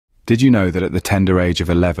Did you know that at the tender age of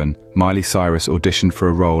 11, Miley Cyrus auditioned for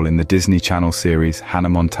a role in the Disney Channel series Hannah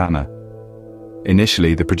Montana?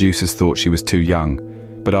 Initially, the producers thought she was too young,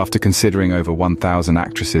 but after considering over 1,000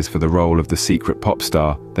 actresses for the role of the secret pop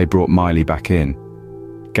star, they brought Miley back in.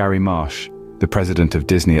 Gary Marsh, the president of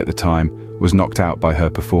Disney at the time, was knocked out by her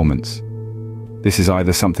performance. "This is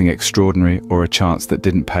either something extraordinary or a chance that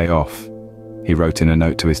didn't pay off," he wrote in a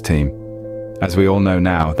note to his team. As we all know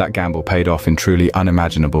now, that gamble paid off in truly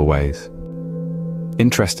unimaginable ways.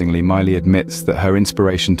 Interestingly, Miley admits that her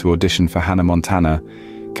inspiration to audition for Hannah Montana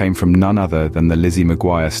came from none other than the Lizzie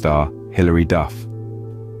McGuire star, Hilary Duff.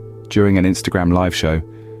 During an Instagram live show,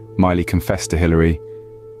 Miley confessed to Hilary,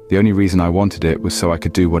 "The only reason I wanted it was so I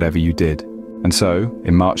could do whatever you did." And so,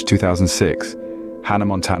 in March 2006, Hannah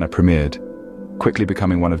Montana premiered, quickly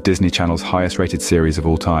becoming one of Disney Channel's highest-rated series of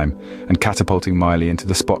all time, and catapulting Miley into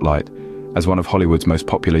the spotlight as one of Hollywood's most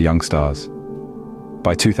popular young stars.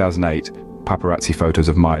 By 2008, paparazzi photos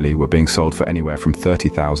of Miley were being sold for anywhere from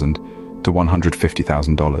 $30,000 to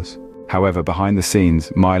 $150,000. However, behind the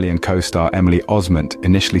scenes, Miley and co-star Emily Osment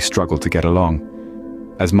initially struggled to get along.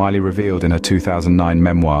 As Miley revealed in her 2009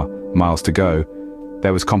 memoir, Miles to Go,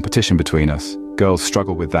 "There was competition between us. Girls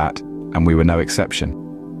struggle with that, and we were no exception."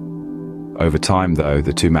 Over time, though,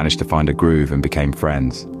 the two managed to find a groove and became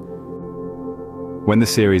friends. When the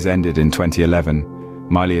series ended in 2011,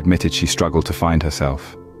 Miley admitted she struggled to find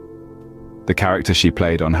herself. The character she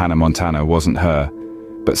played on Hannah Montana wasn't her,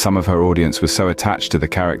 but some of her audience was so attached to the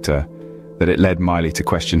character that it led Miley to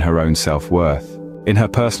question her own self-worth. In her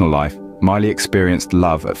personal life, Miley experienced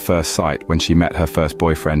love at first sight when she met her first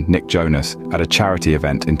boyfriend, Nick Jonas, at a charity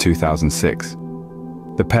event in 2006.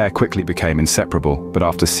 The pair quickly became inseparable, but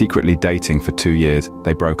after secretly dating for 2 years,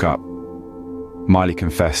 they broke up. Miley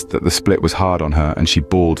confessed that the split was hard on her and she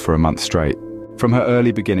bawled for a month straight. From her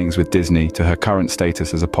early beginnings with Disney to her current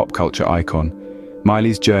status as a pop culture icon,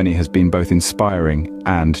 Miley's journey has been both inspiring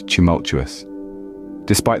and tumultuous.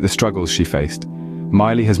 Despite the struggles she faced,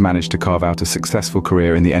 Miley has managed to carve out a successful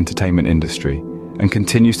career in the entertainment industry and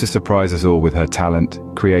continues to surprise us all with her talent,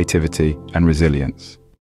 creativity, and resilience.